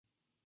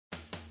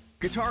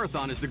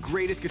Guitarathon is the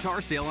greatest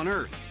guitar sale on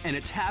earth, and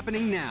it's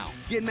happening now.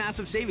 Get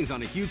massive savings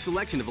on a huge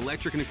selection of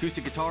electric and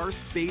acoustic guitars,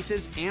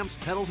 basses, amps,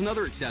 pedals, and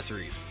other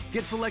accessories.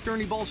 Get select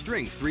Ernie Ball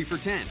strings 3 for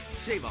 $10.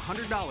 Save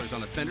 $100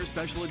 on a Fender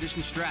Special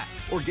Edition Strat,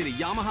 or get a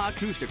Yamaha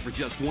acoustic for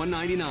just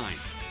 $199.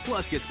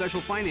 Plus, get special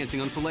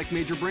financing on select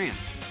major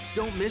brands.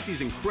 Don't miss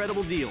these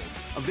incredible deals.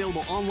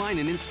 Available online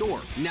and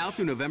in-store, now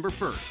through November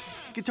 1st.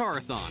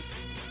 Guitarathon,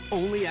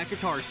 only at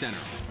Guitar Center.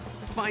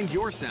 Find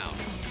your sound.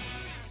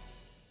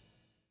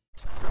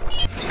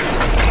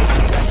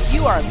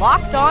 You are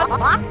Locked On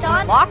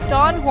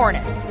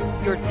Hornets,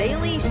 your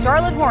daily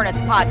Charlotte Hornets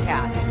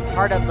podcast,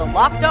 part of the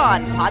Locked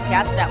On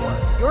Podcast Network,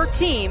 your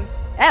team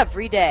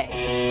every day.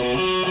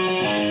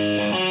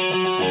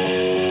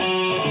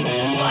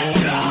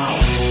 Let's go!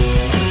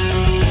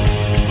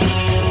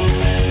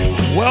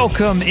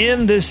 Welcome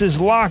in. This is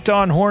Locked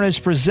On Hornets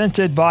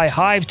presented by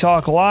Hive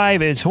Talk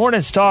Live. It's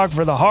Hornets Talk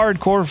for the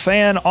hardcore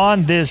fan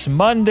on this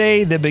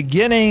Monday, the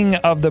beginning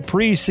of the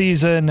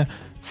preseason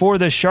for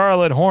the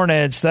Charlotte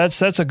Hornets.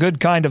 That's a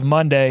good kind of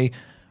Monday.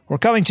 We're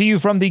coming to you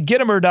from the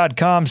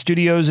Gittimer.com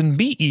studios in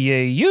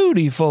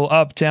beautiful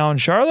uptown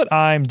Charlotte.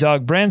 I'm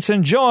Doug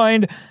Branson,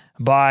 joined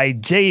by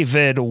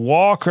David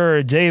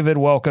Walker. David,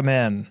 welcome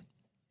in.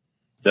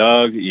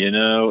 Doug,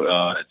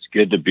 it's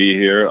good to be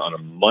here on a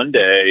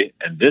Monday,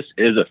 and this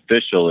is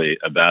officially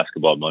a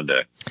basketball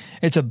Monday.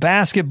 It's a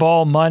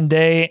basketball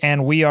Monday,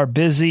 and we are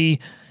busy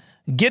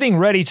getting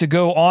ready to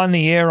go on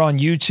the air on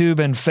YouTube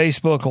and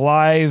Facebook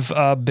Live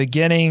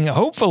beginning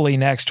hopefully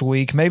next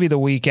week, maybe the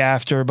week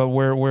after, but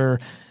we're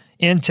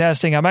in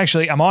testing.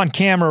 I'm on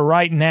camera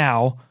right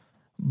now,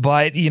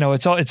 but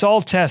it's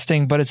all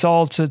testing, but it's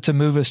all to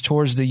move us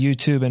towards the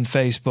YouTube and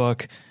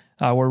Facebook.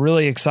 We're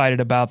really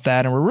excited about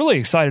that, and we're really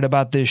excited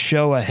about this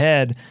show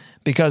ahead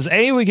because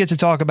A, we get to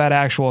talk about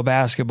actual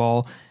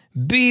basketball.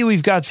 B,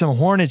 we've got some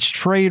Hornets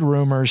trade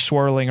rumors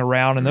swirling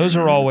around, and those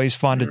are always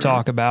fun to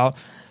talk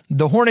about.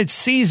 The Hornets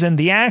season,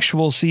 the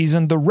actual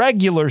season, the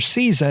regular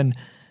season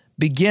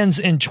begins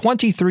in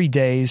 23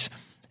 days,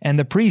 and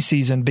the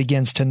preseason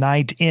begins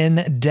tonight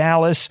in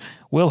Dallas.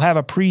 We'll have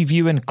a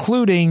preview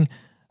including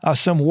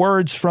some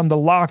words from the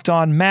Locked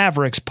On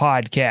Mavericks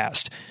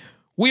podcast.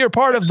 We are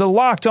part of the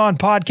Locked On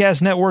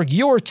Podcast Network,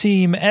 your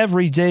team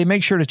every day.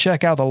 Make sure to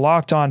check out the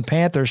Locked On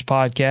Panthers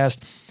podcast.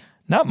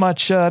 Not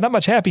much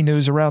happy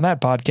news around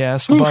that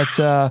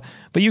podcast,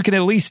 but you can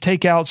at least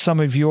take out some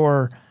of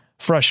your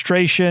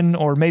frustration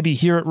or maybe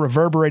hear it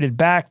reverberated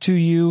back to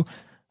you.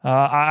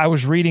 I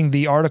was reading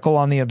the article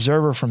on The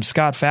Observer from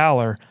Scott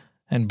Fowler,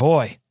 and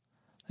boy,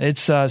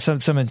 it's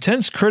some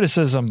intense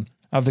criticism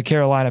of the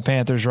Carolina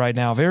Panthers right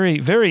now. Very,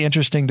 very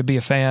interesting to be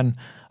a fan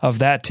of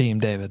that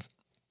team, David.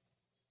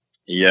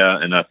 Yeah,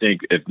 and I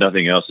think if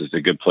nothing else, it's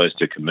a good place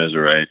to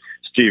commiserate.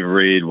 Steve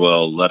Reed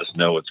will let us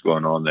know what's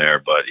going on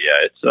there, but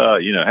yeah, it's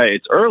hey,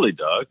 it's early,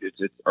 Doug. It's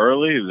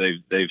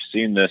early. They've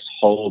seen this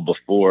hole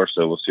before,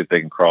 so we'll see if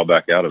they can crawl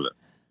back out of it.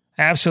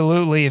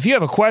 Absolutely. If you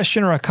have a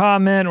question or a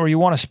comment, or you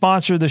want to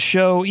sponsor the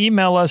show,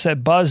 email us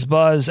at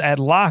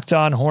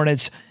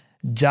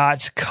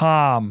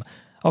buzzbuzz@lockedonhornets.com.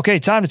 Okay,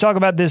 time to talk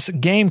about this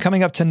game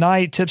coming up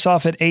tonight. Tips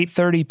off at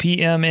 8:30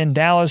 p.m. in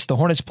Dallas. The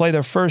Hornets play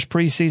their first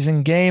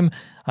preseason game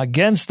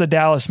against the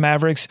Dallas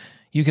Mavericks.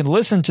 You can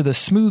listen to the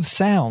smooth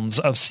sounds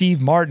of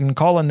Steve Martin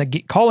calling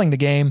the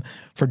game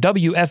for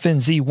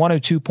WFNZ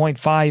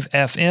 102.5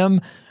 FM.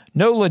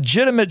 No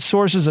legitimate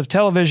sources of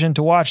television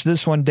to watch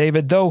this one,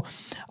 David, though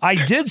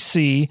I did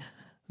see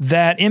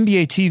that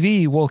NBA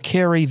TV will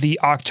carry the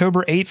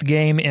October 8th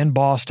game in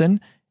Boston,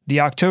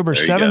 the October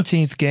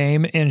 17th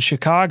game in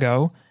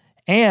Chicago,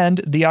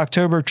 and the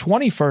October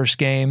 21st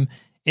game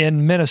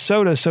in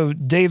Minnesota. So,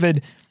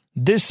 David,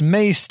 this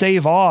may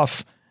stave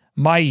off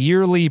my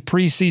yearly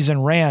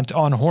preseason rant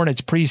on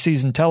Hornets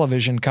preseason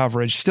television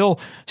coverage. Still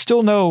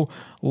no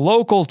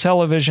local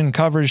television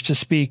coverage to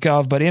speak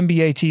of, but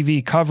NBA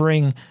TV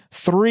covering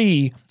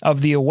 3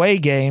 of the away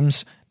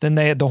games. Then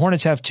the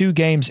Hornets have 2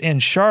 games in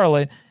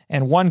Charlotte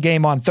and 1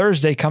 game on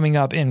Thursday coming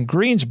up in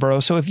Greensboro.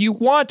 So if you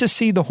want to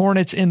see the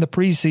Hornets in the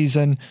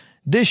preseason,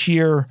 this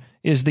year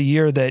is the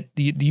year that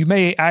you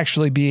may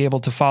actually be able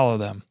to follow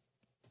them.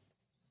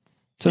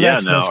 So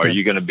that's are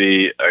you going to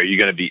be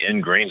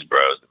in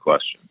Greensboro is the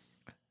question.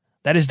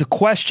 That is the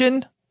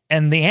question,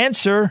 and the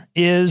answer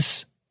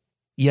is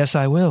yes,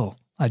 I will.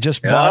 I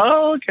just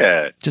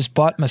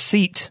bought my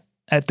seat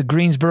at the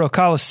Greensboro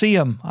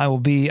Coliseum. I will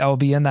be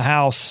in the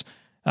house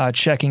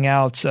checking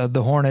out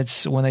the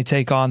Hornets when they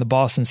take on the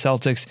Boston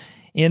Celtics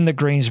in the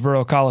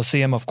Greensboro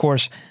Coliseum. Of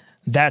course,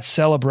 that's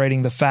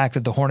celebrating the fact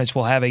that the Hornets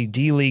will have a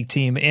D-League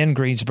team in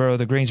Greensboro,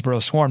 the Greensboro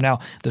Swarm. Now,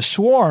 the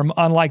Swarm,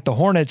 unlike the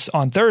Hornets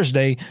on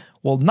Thursday,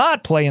 will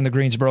not play in the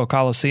Greensboro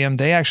Coliseum.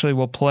 They actually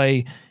will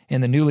play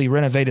in the newly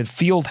renovated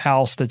field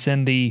house that's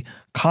in the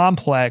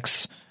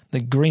complex, the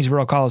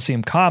Greensboro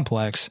Coliseum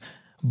complex.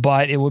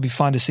 But it will be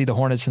fun to see the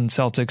Hornets and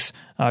Celtics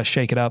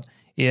shake it up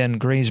in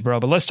Greensboro.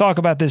 But let's talk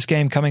about this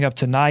game coming up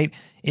tonight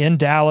in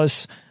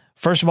Dallas.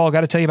 First of all,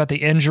 got to tell you about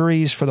the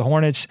injuries for the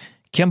Hornets.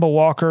 Kemba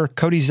Walker,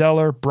 Cody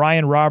Zeller,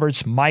 Brian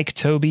Roberts, Mike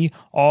Tobey,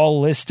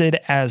 all listed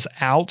as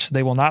out.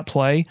 They will not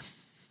play.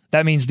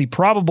 That means the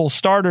probable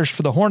starters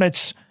for the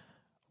Hornets,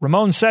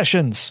 Ramon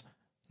Sessions,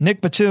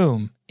 Nick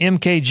Batum,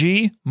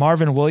 MKG,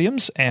 Marvin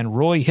Williams, and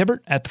Roy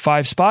Hibbert at the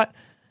 5 spot.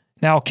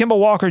 Now, Kemba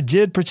Walker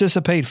did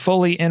participate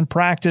fully in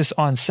practice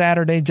on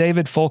Saturday.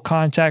 David, full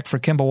contact for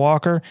Kemba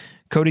Walker.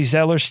 Cody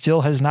Zeller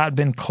still has not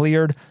been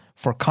cleared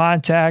for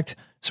contact,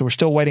 so we're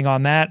still waiting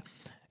on that.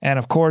 And,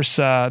 of course,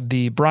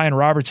 the Brian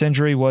Roberts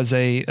injury was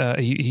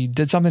he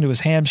did something to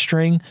his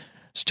hamstring,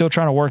 still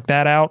trying to work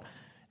that out.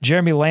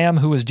 Jeremy Lamb,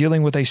 who was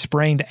dealing with a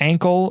sprained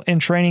ankle in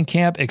training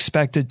camp,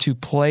 expected to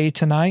play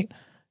tonight.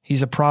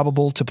 He's a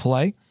probable to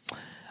play.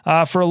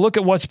 For a look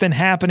at what's been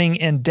happening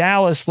in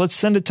Dallas, let's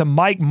send it to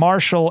Mike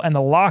Marshall and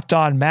the Locked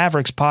On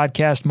Mavericks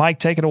podcast. Mike,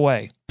 take it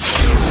away.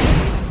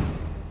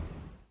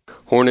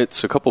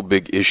 Hornets, a couple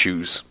big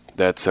issues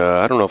that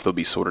I don't know if they'll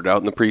be sorted out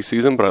in the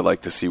preseason, but I'd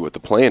like to see what the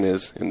plan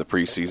is in the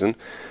preseason.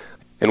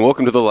 And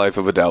welcome to the life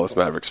of a Dallas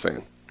Mavericks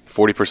fan.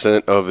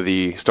 40% of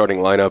the starting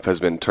lineup has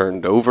been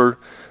turned over.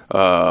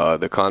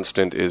 The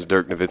constant is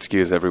Dirk Nowitzki,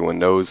 as everyone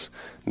knows.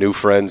 New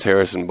friends,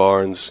 Harrison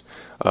Barnes,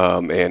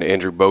 and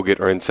Andrew Bogut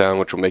are in town,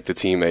 which will make the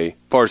team a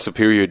far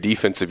superior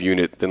defensive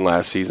unit than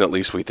last season. At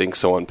least we think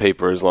so on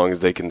paper, as long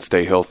as they can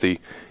stay healthy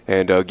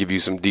and give you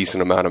some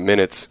decent amount of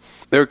minutes.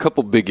 There are a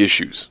couple big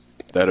issues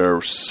that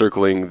are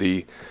circling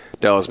the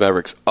Dallas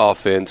Mavericks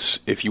offense.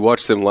 If you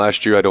watched them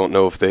last year, I don't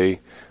know if they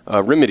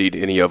remedied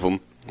any of them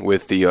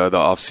with the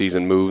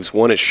off-season moves.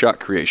 One is shot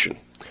creation.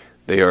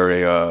 They are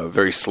a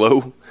very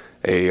slow,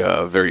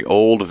 a very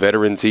old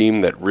veteran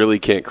team that really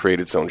can't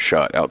create its own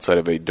shot outside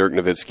of a Dirk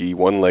Nowitzki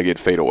one-legged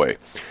fadeaway.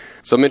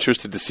 So I'm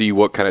interested to see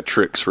what kind of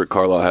tricks Rick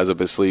Carlisle has up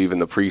his sleeve in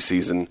the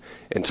preseason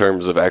in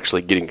terms of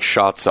actually getting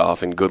shots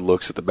off and good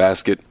looks at the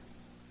basket.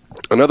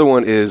 Another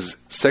one is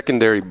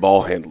secondary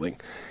ball handling,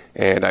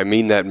 and I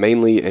mean that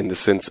mainly in the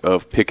sense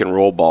of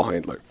pick-and-roll ball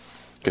handler,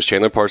 because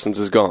Chandler Parsons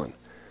is gone.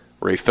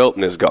 Ray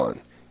Felton is gone.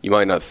 You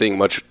might not think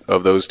much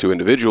of those two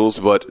individuals,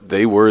 but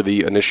they were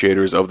the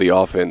initiators of the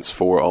offense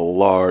for a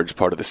large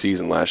part of the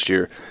season last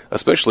year,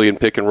 especially in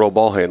pick-and-roll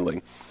ball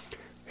handling.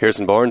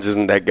 Harrison Barnes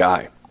isn't that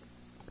guy.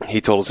 He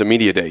told us at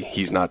Media Day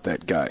he's not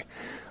that guy.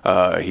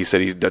 He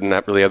said he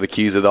doesn't really have the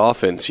keys of the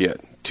offense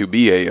yet to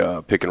be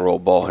a pick-and-roll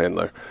ball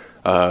handler.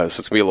 So it's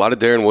going to be a lot of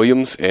Darren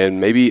Williams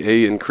and maybe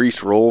an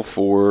increased role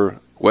for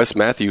Wes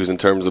Matthews in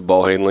terms of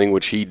ball handling,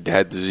 which he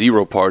had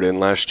zero part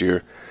in last year.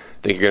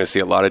 I think you're going to see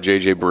a lot of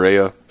J.J.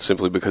 Barea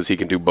simply because he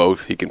can do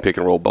both. He can pick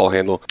and roll ball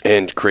handle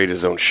and create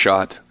his own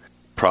shot.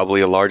 Probably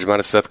a large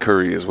amount of Seth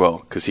Curry as well,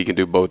 because he can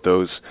do both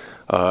those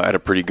at a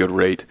pretty good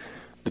rate.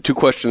 The two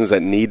questions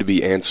that need to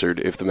be answered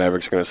if the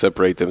Mavericks are going to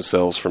separate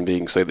themselves from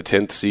being, say, the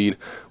 10th seed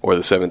or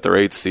the 7th or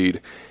 8th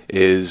seed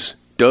is,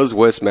 does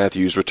Wes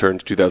Matthews return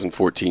to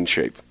 2014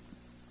 shape?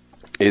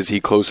 Is he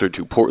closer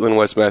to Portland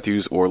Wes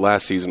Matthews or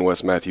last season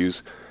Wes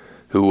Matthews,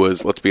 who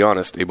was, let's be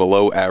honest, a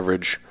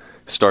below-average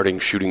starting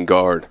shooting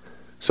guard,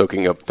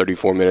 soaking up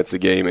 34 minutes a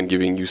game and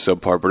giving you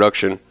subpar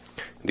production?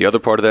 The other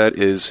part of that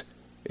is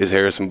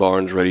Harrison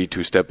Barnes ready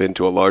to step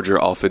into a larger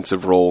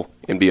offensive role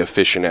and be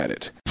efficient at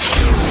it?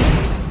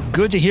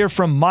 Good to hear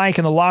from Mike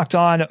and the Locked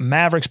On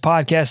Mavericks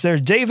podcast there.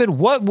 David,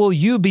 what will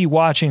you be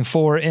watching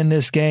for in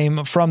this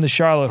game from the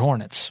Charlotte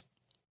Hornets?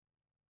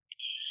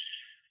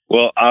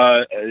 Well,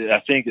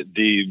 I think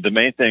the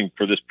main thing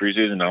for this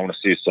preseason, I want to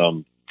see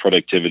some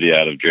productivity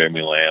out of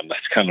Jeremy Lamb.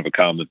 That's kind of a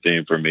common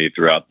theme for me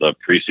throughout the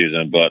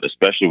preseason, but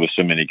especially with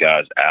so many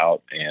guys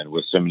out and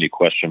with so many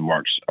question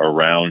marks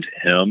around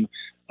him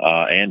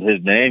and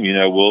his name. You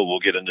know, we'll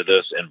get into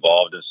this,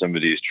 involved in some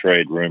of these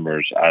trade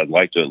rumors. I'd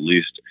like to at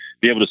least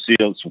be able to see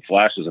some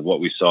flashes of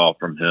what we saw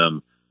from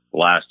him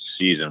last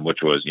season,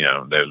 which was, you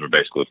know, those were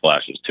basically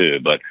flashes too.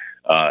 But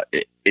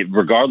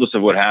regardless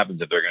of what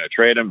happens, if they're going to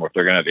trade him or if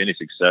they're going to have any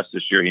success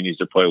this year, he needs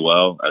to play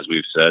well, as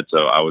we've said.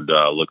 So I would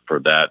look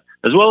for that,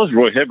 as well as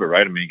Roy Hibbert,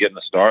 right? I mean, getting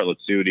the start,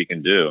 let's see what he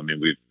can do. I mean,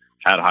 we've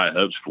had high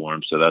hopes for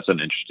him, so that's an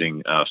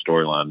interesting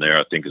storyline there,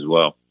 I think, as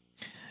well.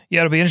 Yeah,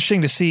 it'll be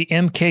interesting to see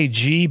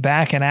MKG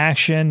back in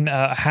action.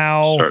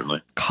 How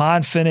Certainly.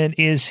 Confident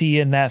is he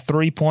in that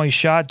three-point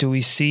shot? Do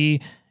we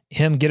see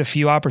him get a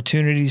few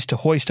opportunities to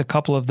hoist a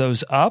couple of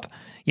those up?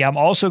 Yeah, I'm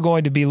also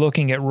going to be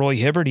looking at Roy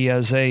Hibbert. He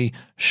has a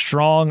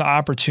strong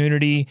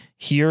opportunity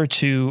here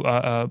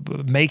to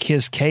make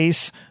his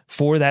case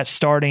for that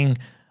starting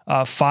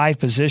 5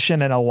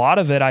 position. And a lot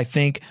of it, I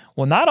think,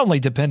 will not only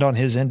depend on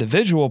his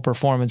individual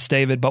performance,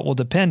 David, but will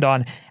depend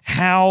on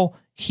how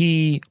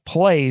he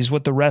plays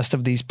with the rest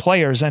of these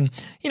players. And,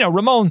 you know,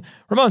 Ramon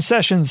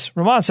Sessions,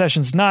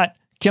 not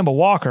Kemba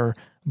Walker,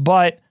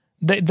 but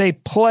they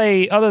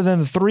play, other than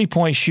the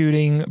three-point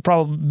shooting,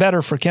 probably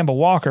better for Kemba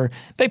Walker,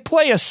 they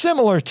play a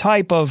similar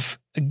type of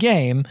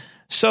game.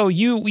 So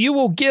you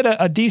will get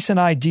a decent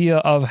idea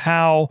of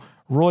how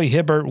Roy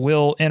Hibbert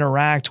will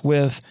interact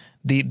with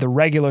the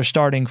regular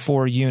starting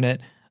 4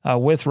 unit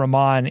with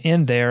Ramon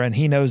in there, and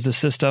he knows the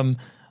system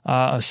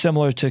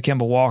similar to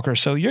Kemba Walker.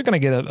 So you're going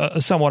to get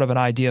a somewhat of an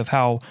idea of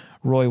how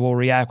Roy will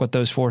react with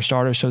those 4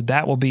 starters. So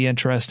that will be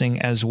interesting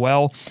as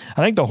well.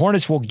 I think the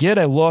Hornets will get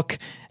a look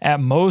at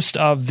most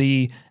of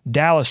the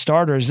Dallas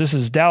starters. This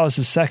is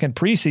Dallas's second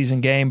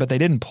preseason game, but they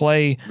didn't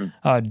play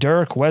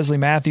Dirk. Wesley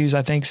Matthews,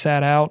 I think,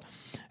 sat out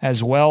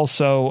as well.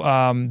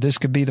 So this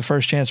could be the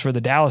first chance for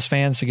the Dallas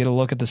fans to get a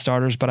look at the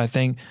starters, but I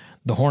think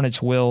the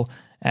Hornets will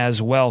as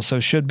well.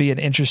 So should be an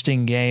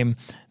interesting game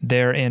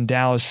there in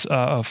Dallas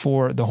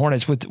for the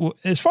Hornets.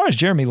 As far as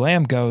Jeremy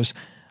Lamb goes,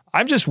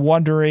 I'm just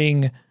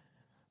wondering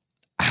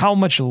how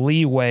much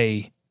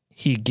leeway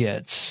he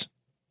gets.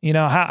 You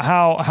know,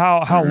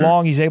 how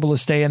long he's able to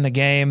stay in the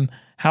game,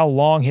 how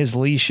long his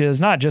leash is,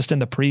 not just in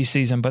the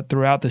preseason, but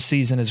throughout the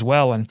season as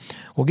well. And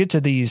we'll get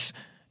to these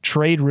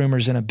trade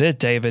rumors in a bit,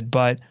 David,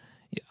 but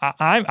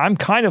I'm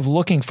kind of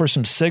looking for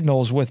some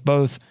signals with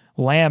both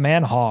Lamb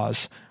and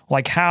Hawes.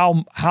 Like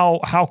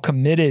how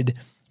committed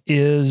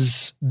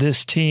is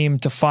this team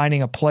to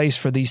finding a place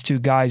for these two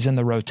guys in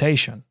the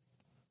rotation?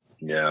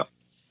 Yeah,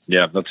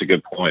 that's a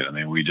good point. I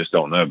mean, we just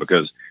don't know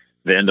because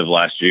the end of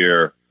last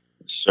year,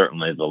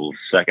 certainly the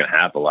second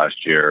half of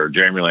last year,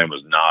 Jeremy Lamb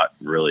was not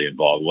really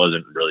involved,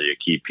 wasn't really a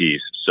key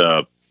piece.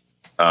 So,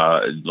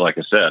 like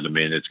I said, I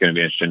mean, it's going to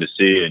be interesting to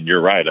see. And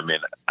you're right. I mean,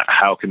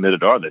 how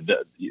committed are they?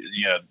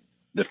 You know,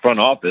 the front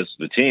office,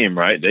 the team,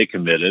 right? They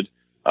committed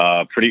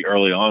pretty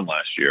early on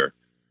last year,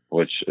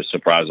 which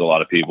surprised a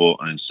lot of people.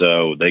 And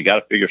so they got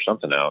to figure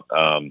something out.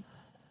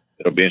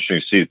 It'll be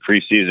interesting to see.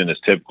 Preseason is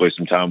typically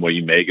some time where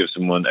you may give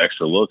someone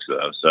extra looks,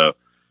 though. So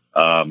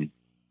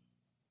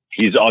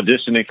he's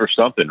auditioning for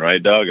something,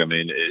 right, Doug? I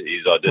mean,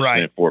 he's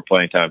auditioning for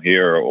playing time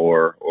here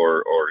or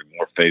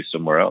more faith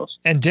somewhere else.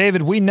 And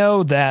David, we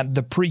know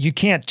that you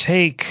can't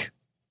take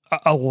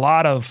a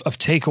lot of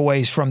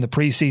takeaways from the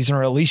preseason,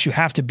 or at least you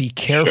have to be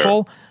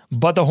careful. Sure.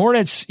 But the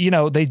Hornets, you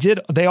know,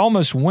 they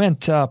almost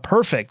went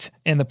perfect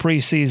in the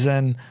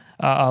preseason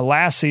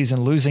last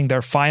season, losing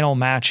their final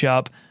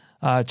matchup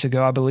to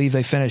go. I believe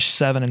they finished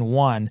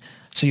 7-1.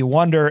 So you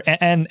wonder,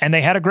 and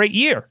they had a great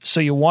year. So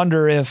you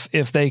wonder if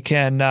they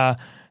can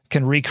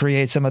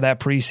recreate some of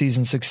that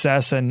preseason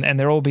success. And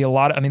there will be a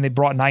lot. I mean, they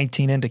brought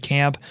 19 into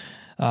camp.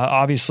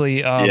 Obviously,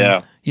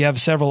 you have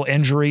several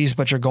injuries,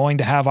 but you're going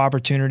to have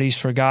opportunities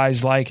for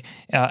guys like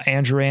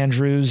Andrew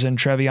Andrews and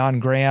Treveon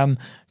Graham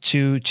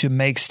to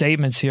make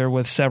statements here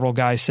with several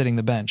guys sitting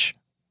the bench.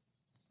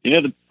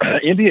 You know, the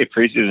NBA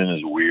preseason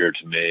is weird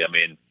to me. I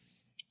mean,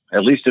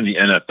 at least in the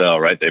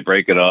NFL, right? They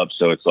break it up.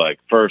 So it's like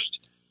first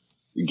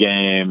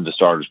game, the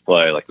starters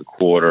play like a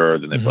quarter,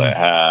 then they play a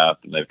half,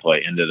 and they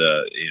play into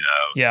the,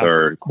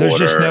 third quarter. There's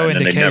just no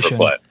indication. They never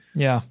play.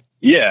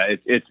 Yeah,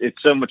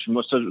 it's so much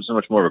more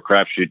of a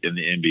crapshoot in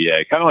the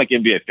NBA, kind of like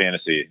NBA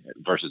fantasy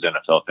versus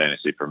NFL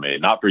fantasy for me.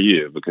 Not for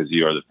you because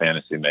you are the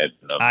fantasy man.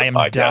 I am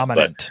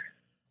dominant,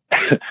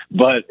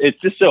 but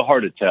it's just so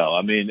hard to tell.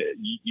 I mean,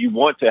 you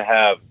want to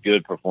have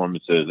good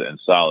performances and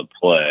solid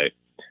play,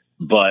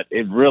 but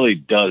it really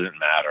doesn't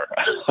matter.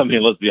 I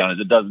mean, let's be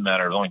honest, it doesn't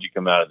matter as long as you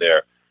come out of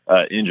there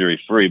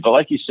injury free. But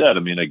like you said,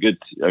 I mean, a good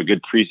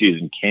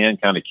preseason can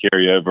kind of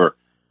carry over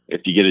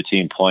if you get a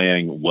team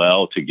playing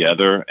well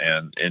together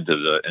and into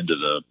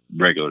the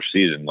regular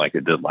season like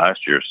it did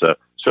last year. So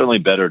certainly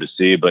better to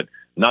see, but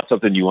not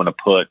something you want to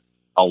put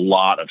a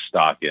lot of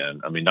stock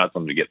in. I mean, not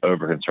something to get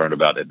over concerned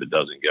about if it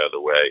doesn't go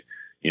the way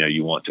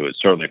you want to. It's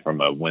certainly from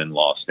a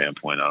win-loss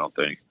standpoint, I don't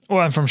think.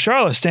 Well, and from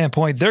Charlotte's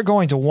standpoint, they're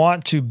going to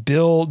want to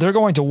build. They're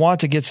going to want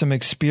to get some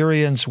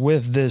experience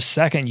with this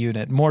second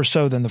unit more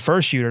so than the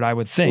first unit, I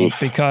would think,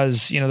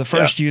 because the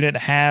first unit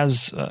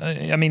has.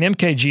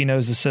 MKG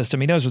knows the system.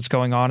 He knows what's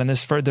going on, and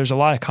there's a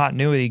lot of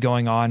continuity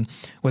going on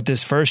with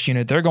this first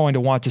unit. They're going to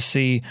want to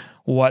see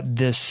what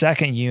this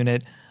second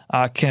unit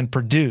can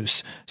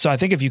produce. So I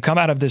think if you come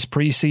out of this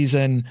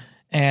preseason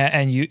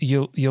and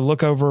you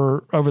look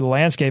over the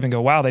landscape and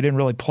go, wow, they didn't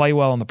really play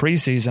well in the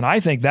preseason, I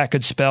think that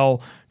could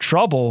spell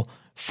trouble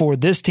for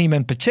this team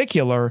in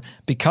particular,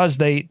 because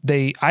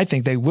I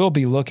think they will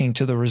be looking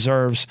to the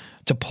reserves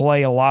to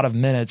play a lot of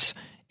minutes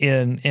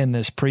in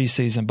this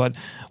preseason. But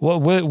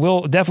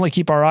we'll definitely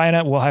keep our eye on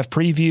it. We'll have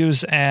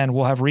previews and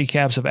we'll have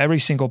recaps of every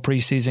single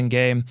preseason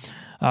game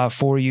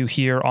for you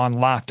here on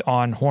Locked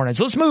On Hornets.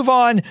 Let's move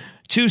on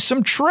to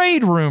some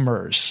trade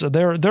rumors. So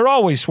they're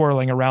always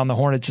swirling around the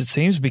Hornets, it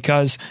seems,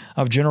 because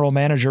of general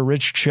manager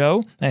Rich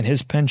Cho and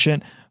his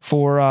penchant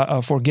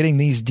for getting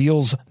these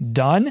deals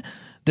done.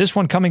 This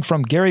one coming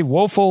from Gary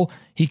Woelfel.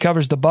 He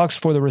covers the Bucks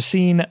for the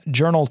Racine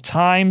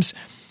Journal-Times.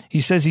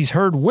 He says he's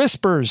heard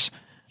whispers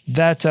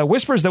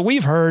that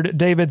we've heard,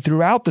 David,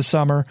 throughout the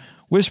summer,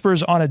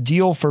 whispers on a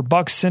deal for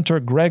Bucks center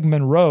Greg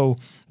Monroe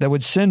that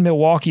would send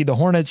Milwaukee the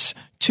Hornets'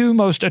 two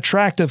most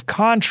attractive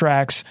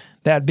contracts,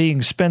 that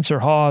being Spencer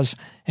Hawes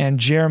and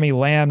Jeremy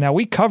Lamb. Now,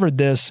 we covered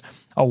this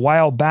a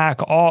while back,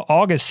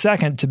 August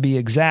 2nd to be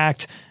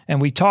exact,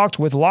 and we talked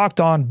with Locked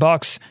On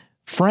Bucks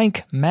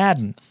Frank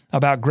Madden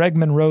about Greg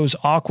Monroe's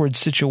awkward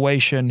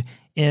situation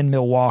in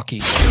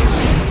Milwaukee?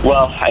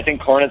 Well, I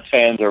think Hornets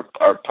fans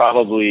are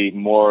probably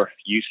more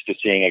used to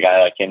seeing a guy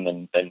like him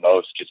than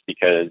most, just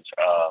because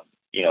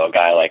a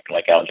guy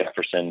like Al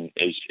Jefferson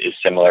is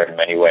similar in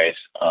many ways.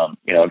 A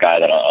guy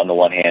that on the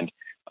one hand,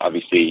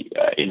 obviously,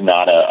 is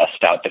not a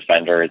stout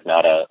defender, is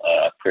not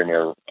a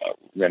premier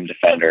rim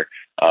defender,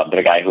 but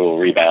a guy who will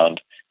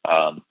rebound,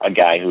 a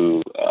guy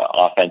who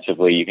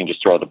offensively you can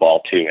just throw the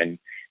ball to, and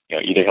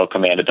either he'll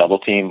command a double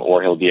team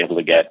or he'll be able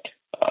to get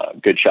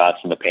good shots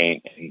in the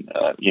paint. And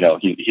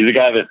he's a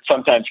guy that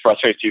sometimes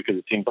frustrates you because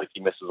it seems like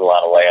he misses a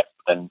lot of layups.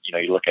 But then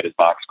you look at his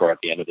box score at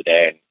the end of the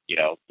day,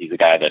 and he's a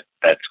guy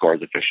that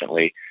scores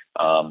efficiently.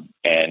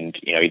 And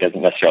he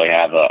doesn't necessarily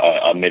have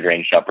a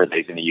mid-range jumper that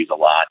he's going to use a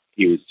lot.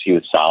 He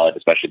was solid,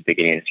 especially at the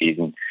beginning of the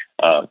season,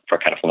 for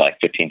kind of from like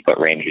 15-foot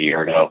range a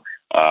year ago.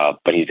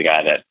 But he's a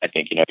guy that I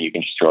think you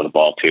can just throw the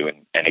ball to,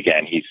 and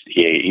again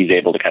he's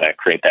able to kind of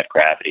create that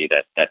gravity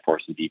that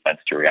forces defense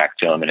to react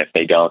to him. And if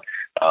they don't,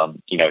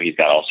 he's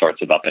got all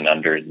sorts of up and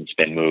unders and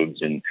spin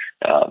moves, and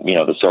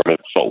the sort of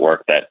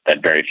footwork that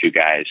very few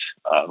guys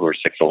who are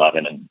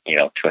 6'11" and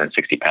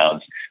 260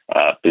 pounds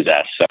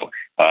possess. So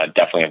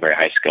definitely a very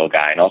high skill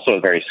guy, and also a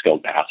very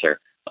skilled passer.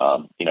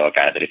 A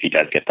guy that if he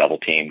does get double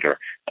teamed, or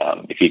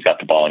if he's got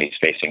the ball and he's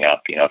facing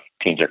up, if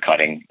teams are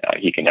cutting,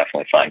 he can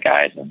definitely find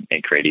guys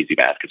and create easy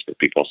baskets for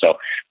people. So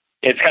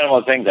it's kind of one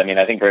of those things. I mean,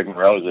 I think Greg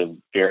Monroe is a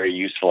very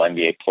useful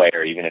NBA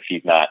player, even if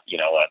he's not,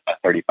 a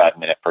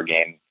 35-minute per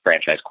game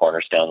franchise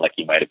cornerstone like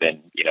he might have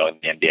been, in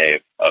the NBA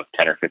of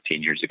 10 or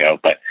 15 years ago.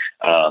 But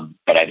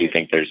I do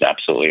think there's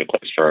absolutely a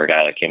place for a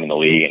guy like him in the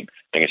league, and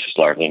I think it's just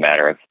largely a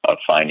matter of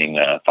finding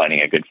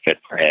a good fit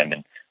for him.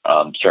 And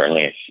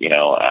certainly, if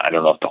I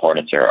don't know if the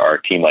Hornets are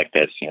a team like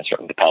this.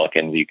 Certainly the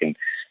Pelicans, you can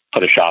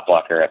put a shot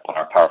blocker at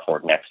power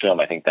forward next to him.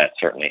 I think that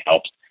certainly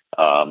helps.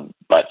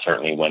 But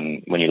certainly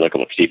when you look at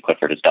what Steve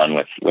Clifford has done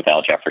with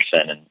Al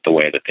Jefferson and the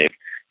way that they've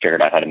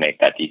figured out how to make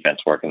that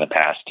defense work in the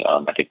past,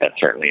 I think that's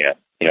certainly a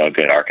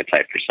good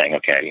archetype for saying,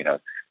 okay,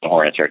 the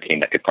Hornets are a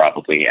team that could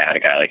probably add a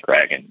guy like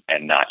Greg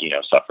and not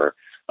suffer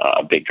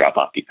a big drop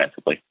off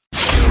defensively.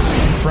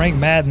 Frank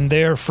Madden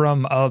there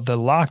from the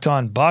Locked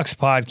On Bucks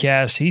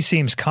podcast. He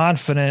seems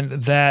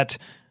confident that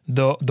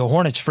the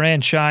Hornets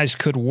franchise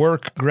could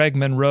work Greg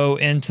Monroe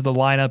into the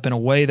lineup in a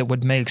way that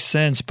would make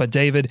sense. But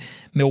David,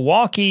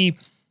 Milwaukee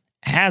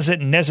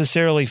hasn't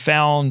necessarily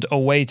found a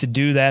way to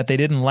do that. They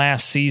didn't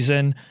last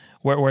season,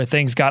 where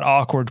things got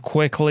awkward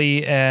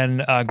quickly,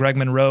 and Greg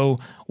Monroe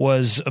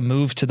was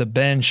moved to the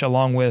bench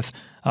along with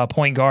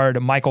point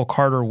guard Michael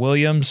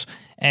Carter-Williams.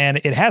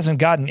 And it hasn't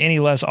gotten any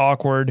less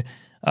awkward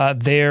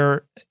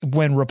there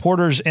when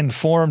reporters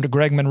informed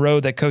Greg Monroe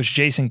that Coach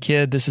Jason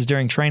Kidd, this is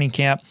during training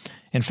camp,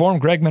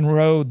 informed Greg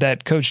Monroe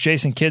that Coach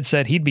Jason Kidd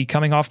said he'd be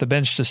coming off the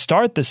bench to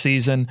start the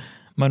season.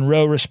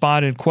 Monroe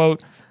responded,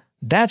 quote,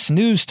 "That's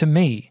news to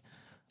me."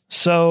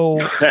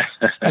 So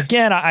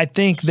again, I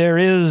think there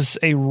is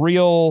a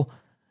real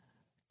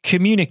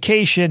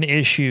communication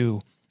issue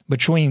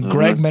between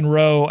Greg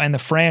Monroe and the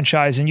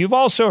franchise. And you've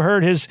also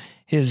heard his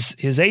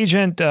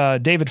agent,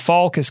 David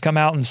Falk, has come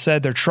out and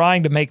said they're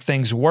trying to make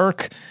things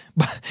work.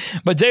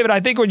 But David, I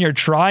think when you're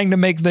trying to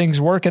make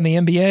things work in the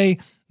NBA,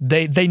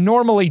 they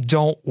normally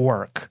don't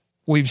work.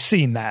 We've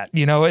seen that.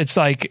 It's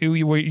like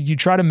you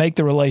try to make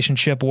the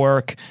relationship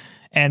work,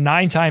 and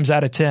 9 times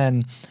out of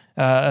 10,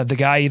 the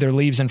guy either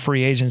leaves in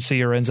free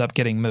agency or ends up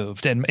getting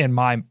moved. And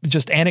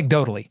just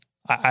anecdotally,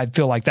 I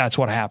feel like that's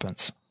what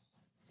happens.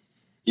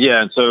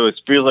 Yeah, and so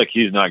it feels like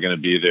he's not going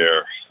to be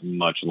there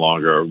much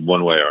longer,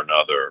 one way or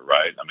another,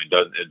 right? I mean,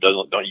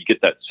 don't you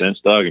get that sense,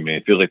 Doug? I mean,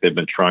 it feels like they've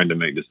been trying to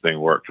make this thing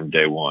work from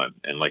day one,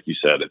 and like you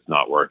said, it's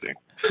not working.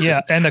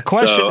 Yeah, and the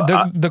question,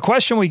 the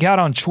question we got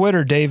on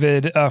Twitter,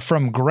 David,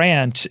 from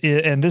Grant,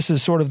 and this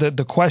is sort of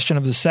the question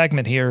of the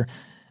segment here: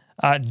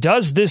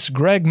 does this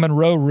Greg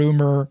Monroe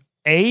rumor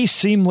A,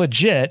 seem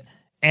legit,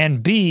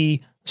 and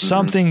B,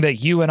 something that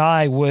you and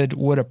I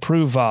would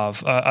approve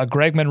of? A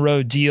Greg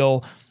Monroe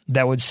deal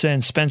that would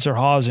send Spencer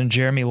Hawes and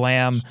Jeremy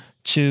Lamb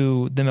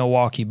to the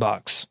Milwaukee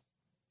Bucks?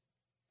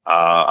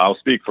 I'll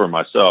speak for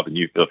myself, and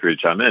you feel free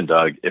to chime in,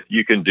 Doug. If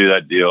you can do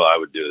that deal, I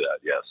would do that,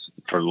 yes.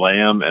 For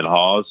Lamb and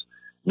Hawes,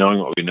 knowing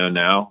what we know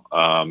now,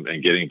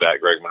 and getting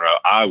back Greg Monroe,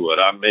 I would.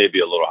 I may be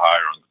a little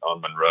higher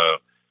on Monroe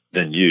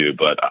than you,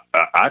 but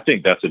I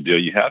think that's a deal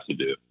you have to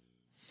do.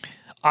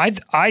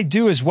 I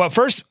do as well.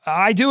 First,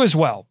 I do as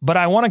well, but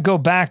I want to go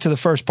back to the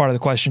first part of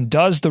the question.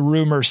 Does the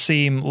rumor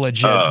seem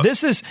legit?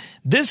 This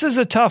is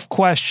a tough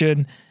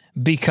question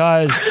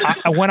because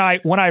when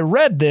I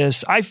read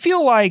this, I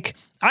feel like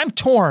I'm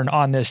torn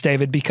on this,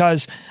 David,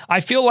 because I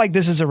feel like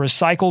this is a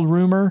recycled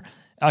rumor.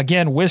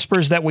 Again,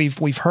 whispers that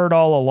we've heard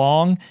all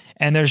along,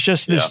 and there's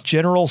just this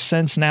general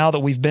sense now that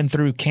we've been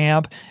through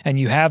camp, and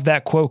you have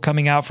that quote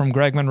coming out from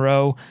Greg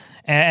Monroe.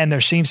 And there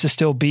seems to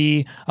still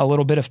be a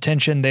little bit of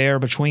tension there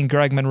between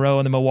Greg Monroe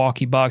and the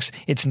Milwaukee Bucks.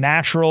 It's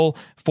natural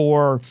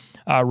for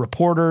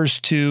reporters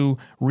to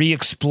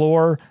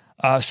re-explore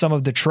some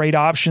of the trade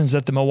options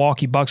that the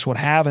Milwaukee Bucks would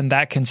have, and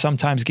that can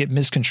sometimes get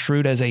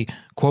misconstrued as a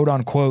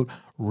quote-unquote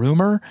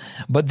rumor.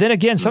 But then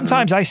again,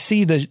 sometimes I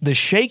see the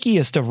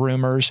shakiest of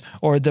rumors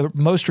or the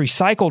most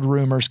recycled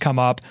rumors come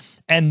up,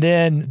 and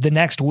then the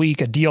next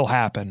week a deal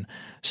happen.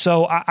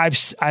 So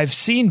I've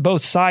seen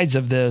both sides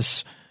of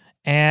this,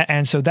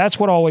 and so that's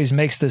what always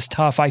makes this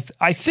tough.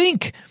 I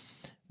think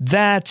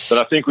that's.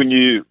 But I think when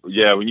you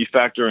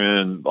factor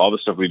in all the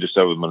stuff we just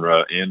said with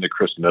Monroe and the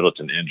Chris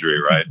Middleton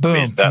injury, right? Boom, I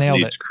mean, that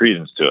nailed needs it.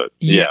 credence to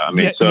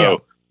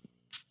it.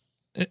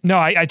 No,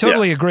 I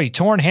totally agree.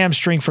 Torn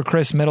hamstring for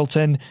Chris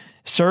Middleton,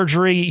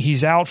 surgery,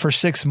 he's out for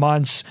 6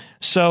 months.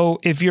 So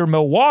if you're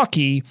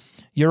Milwaukee,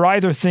 you're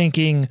either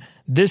thinking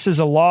this is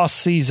a lost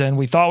season,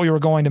 we thought we were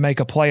going to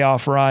make a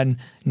playoff run,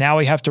 now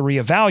we have to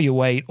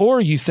reevaluate, or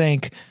you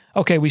think,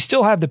 okay, we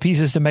still have the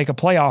pieces to make a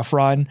playoff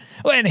run.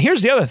 And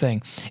here's the other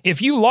thing.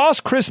 If you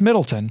lost Chris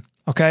Middleton,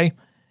 okay,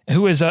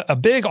 who is a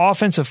big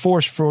offensive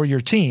force for your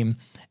team,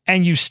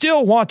 and you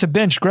still want to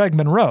bench Greg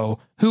Monroe,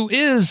 who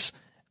is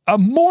a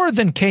more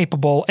than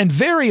capable and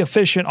very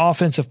efficient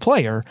offensive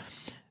player,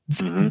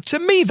 to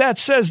me that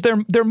says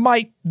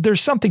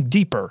there's something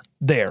deeper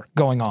there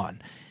going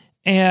on.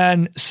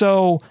 And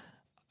so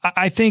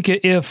I think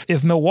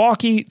if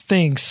Milwaukee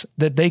thinks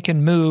that they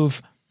can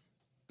move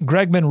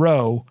Greg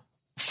Monroe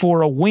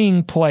for a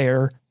wing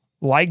player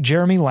like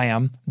Jeremy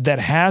Lamb that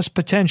has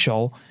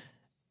potential,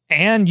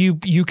 and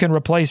you can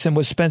replace him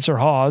with Spencer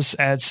Hawes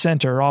at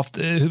center,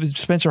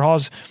 Spencer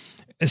Hawes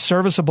is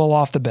serviceable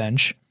off the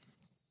bench,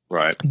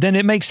 right? Then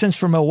it makes sense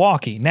for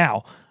Milwaukee.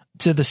 Now,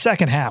 to the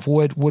second half,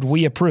 would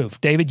we approve?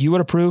 David, you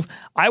would approve?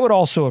 I would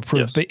also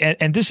approve, yes. But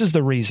and this is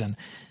the reason.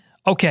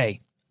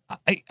 Okay,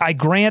 I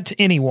grant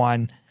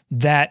anyone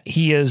that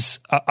he is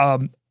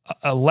a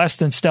less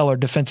than stellar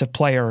defensive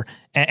player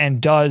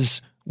and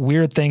does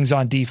weird things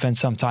on defense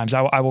sometimes.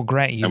 I will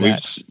grant you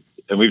that.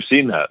 We've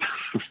seen that.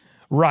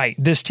 Right.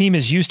 This team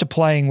is used to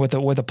playing with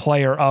a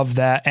player of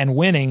that and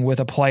winning with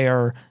a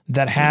player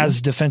that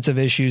has defensive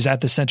issues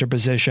at the center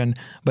position,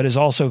 but is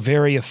also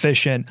very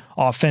efficient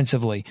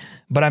offensively.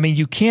 But I mean,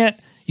 you can't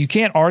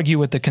argue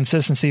with the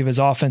consistency of his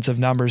offensive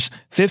numbers.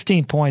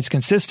 15 points,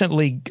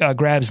 consistently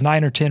grabs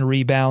 9 or 10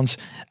 rebounds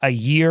a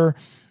year.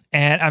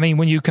 And I mean,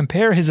 when you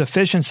compare his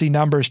efficiency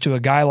numbers to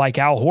a guy like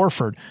Al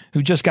Horford,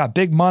 who just got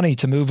big money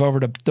to move over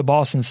to the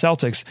Boston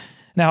Celtics.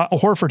 Now,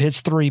 Horford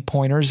hits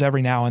 3-pointers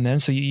every now and then,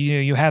 so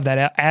you have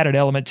that added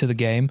element to the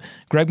game.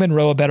 Greg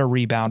Monroe, a better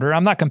rebounder.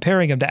 I'm not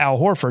comparing him to Al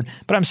Horford,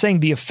 but I'm saying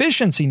the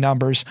efficiency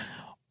numbers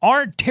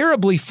aren't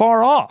terribly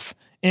far off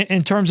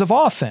in terms of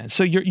offense.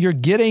 So you're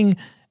getting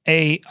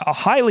a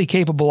highly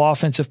capable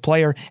offensive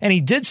player, and he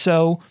did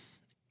so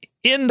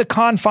in the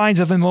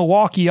confines of a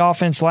Milwaukee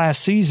offense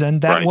last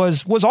season that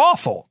was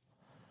awful.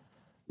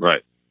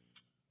 Right.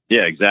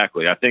 Yeah,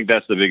 exactly. I think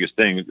that's the biggest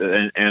thing.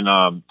 And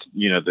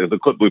the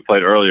clip we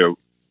played earlier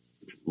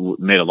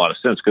made a lot of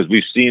sense because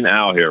we've seen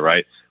Al here,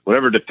 right?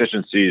 Whatever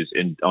deficiencies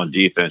on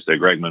defense that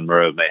Greg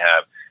Monroe may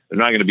have, they're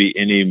not going to be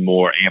any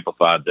more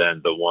amplified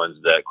than the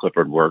ones that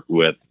Clifford worked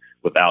with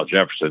Al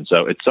Jefferson.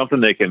 So it's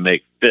something they can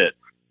make fit.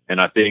 And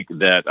I think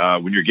that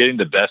when you're getting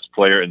the best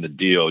player in the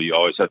deal, you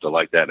always have to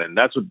like that. And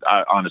that's what,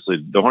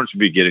 honestly, the Hornets should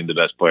be getting the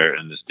best player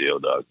in this deal,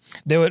 Doug.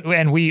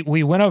 And we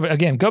went over,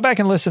 again, go back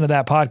and listen to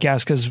that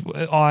podcast because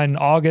on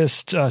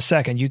August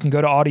 2nd, you can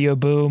go to Audio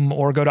Boom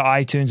or go to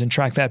iTunes and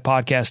track that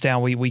podcast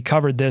down. We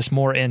covered this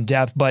more in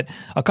depth. But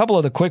a couple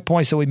of the quick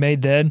points that we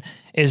made then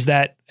is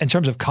that in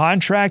terms of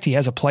contract, he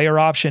has a player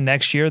option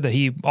next year that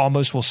he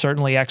almost will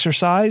certainly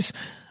exercise.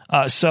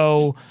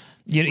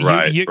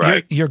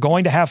 You're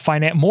going to have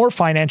more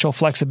financial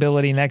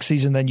flexibility next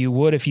season than you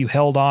would if you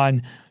held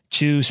on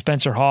to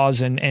Spencer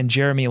Hawes and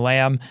Jeremy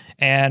Lamb.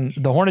 And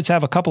the Hornets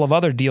have a couple of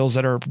other deals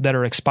that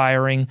are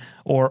expiring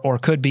or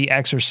could be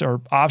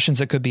or options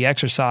that could be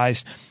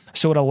exercised.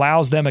 So it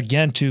allows them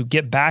again to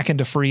get back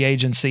into free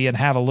agency and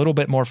have a little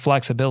bit more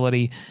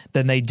flexibility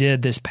than they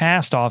did this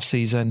past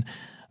offseason.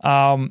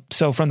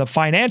 So from the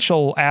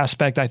financial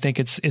aspect, I think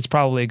it's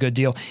probably a good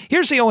deal.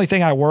 Here's the only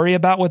thing I worry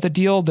about with the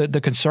deal.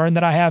 The concern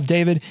that I have,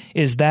 David,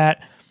 is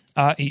that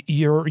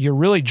you're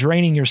really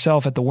draining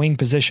yourself at the wing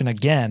position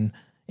again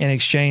in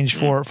exchange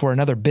for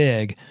another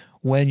big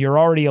when you're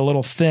already a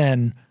little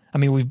thin. I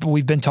mean,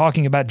 we've been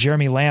talking about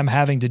Jeremy Lamb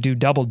having to do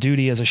double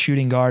duty as a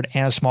shooting guard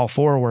and a small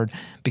forward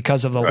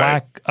because of the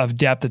lack of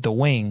depth at the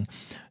wing.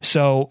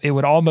 So it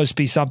would almost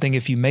be something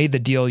if you made the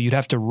deal, you'd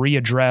have to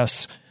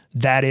readdress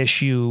that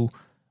issue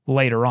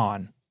later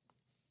on.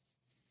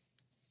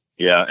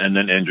 Yeah, and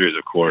then injuries,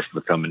 of course,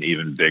 become an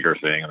even bigger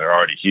thing. They're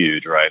already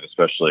huge, right?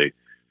 Especially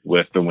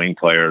with the wing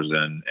players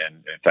and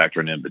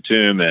factoring in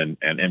Batum and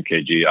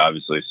MKG,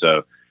 obviously.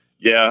 So,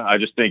 yeah, I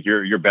just think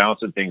you're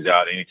balancing things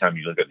out anytime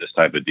you look at this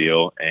type of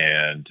deal.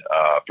 And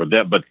for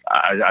them, but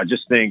I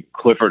just think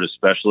Clifford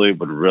especially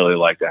would really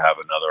like to have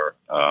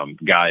another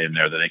guy in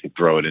there that they can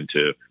throw it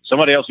into.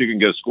 Somebody else who can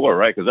go score,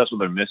 right? Because that's what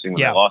they're missing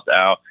when they lost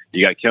Al.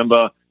 You got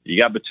Kemba, you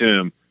got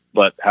Batum.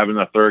 But having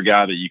a third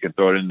guy that you can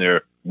throw it in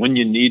there when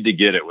you need to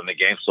get it, when the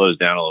game slows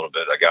down a little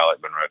bit, a guy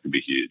like Monroe could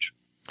be huge.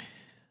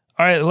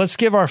 All right, let's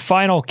give our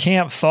final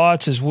camp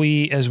thoughts as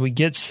we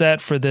get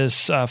set for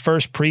this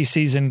first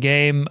preseason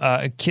game.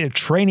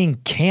 Training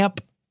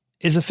camp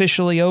is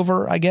officially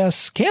over, I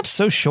guess. Camp's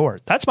so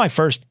short. That's my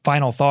first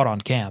final thought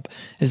on camp,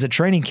 is that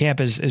training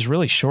camp is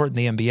really short in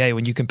the NBA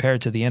when you compare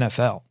it to the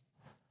NFL.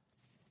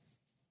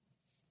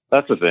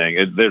 That's the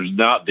thing. There's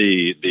not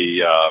the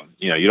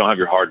you don't have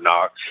your hard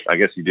knocks. I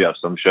guess you do have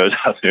some shows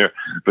out there,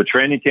 but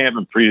training camp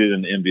and preseason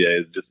in the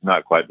NBA is just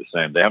not quite the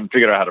same. They haven't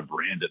figured out how to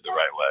brand it the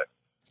right way.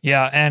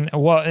 Yeah, and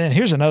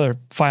here's another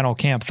final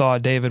camp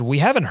thought, David. We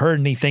haven't heard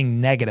anything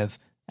negative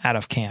out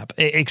of camp,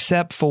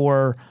 except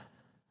for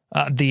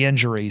the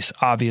injuries,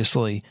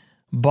 obviously.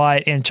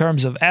 But in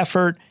terms of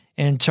effort,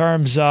 in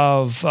terms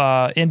of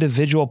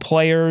individual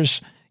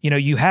players,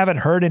 you haven't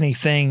heard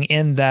anything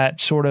in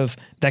that sort of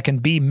that can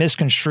be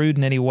misconstrued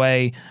in any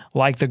way,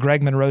 like the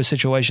Greg Monroe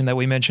situation that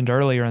we mentioned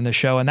earlier in the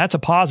show. And that's a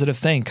positive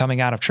thing coming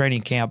out of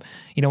training camp.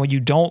 When you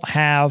don't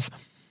have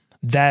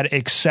that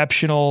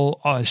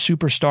exceptional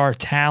superstar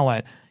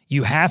talent,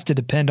 you have to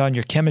depend on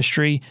your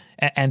chemistry,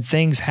 and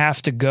things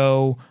have to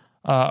go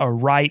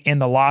right in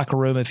the locker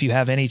room if you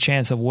have any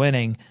chance of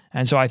winning.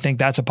 And so I think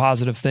that's a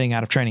positive thing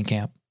out of training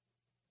camp.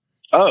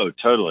 Oh,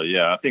 totally.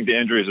 Yeah. I think the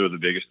injuries are the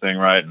biggest thing,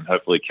 right? And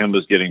hopefully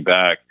Kemba's getting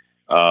back.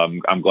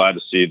 I'm glad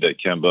to see that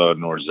Kemba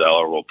nor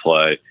Zeller will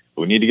play.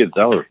 We need to get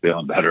Zeller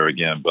feeling better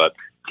again. But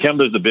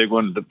Kemba's the big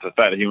one. The fact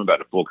that he went back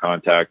to full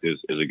contact is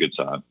a good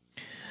sign.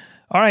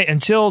 All right,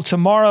 until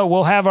tomorrow,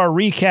 we'll have our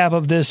recap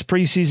of this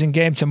preseason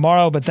game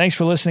tomorrow. But thanks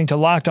for listening to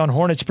Locked On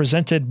Hornets,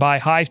 presented by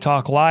Hive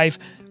Talk Live.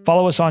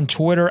 Follow us on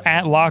Twitter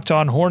at Locked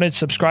On Hornets.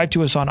 Subscribe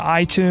to us on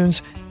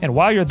iTunes. And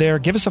while you're there,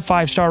 give us a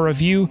 5-star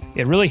review.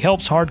 It really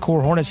helps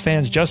hardcore Hornets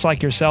fans just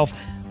like yourself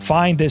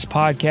find this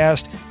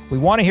podcast. We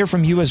want to hear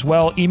from you as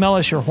well. Email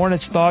us your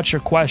Hornets thoughts, your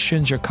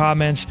questions, your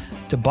comments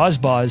to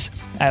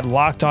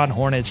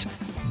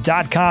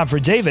buzzbuzz@lockedonhornets.com. For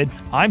David,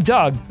 I'm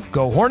Doug.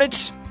 Go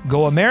Hornets.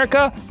 Go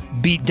America.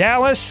 Beat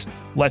Dallas.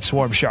 Let's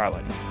swarm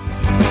Charlotte.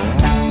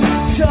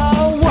 So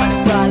what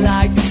if I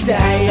like to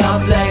stay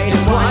up late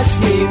and watch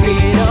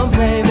TV? Don't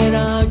blame it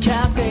on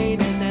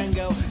caffeine and then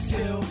go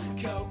to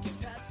Coke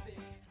and Pepsi.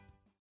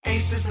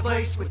 Ace is the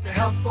place with the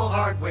helpful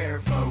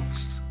hardware,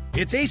 folks.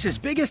 It's Ace's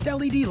biggest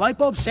LED light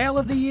bulb sale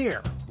of the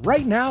year.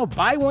 Right now,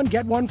 buy one,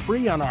 get one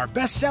free on our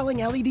best-selling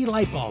LED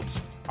light bulbs.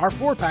 Our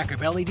 4-pack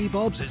of LED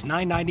bulbs is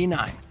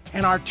 $9.99,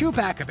 and our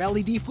 2-pack of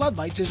LED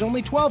floodlights is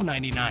only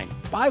 $12.99.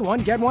 Buy one,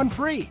 get one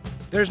free.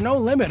 There's no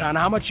limit on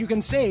how much you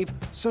can save,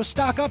 so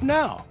stock up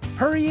now.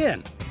 Hurry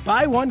in.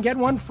 Buy one, get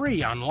one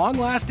free on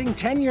long-lasting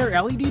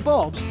 10-year LED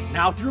bulbs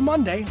now through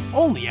Monday,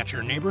 only at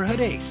your neighborhood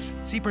Ace.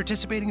 See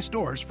participating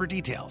stores for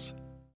details.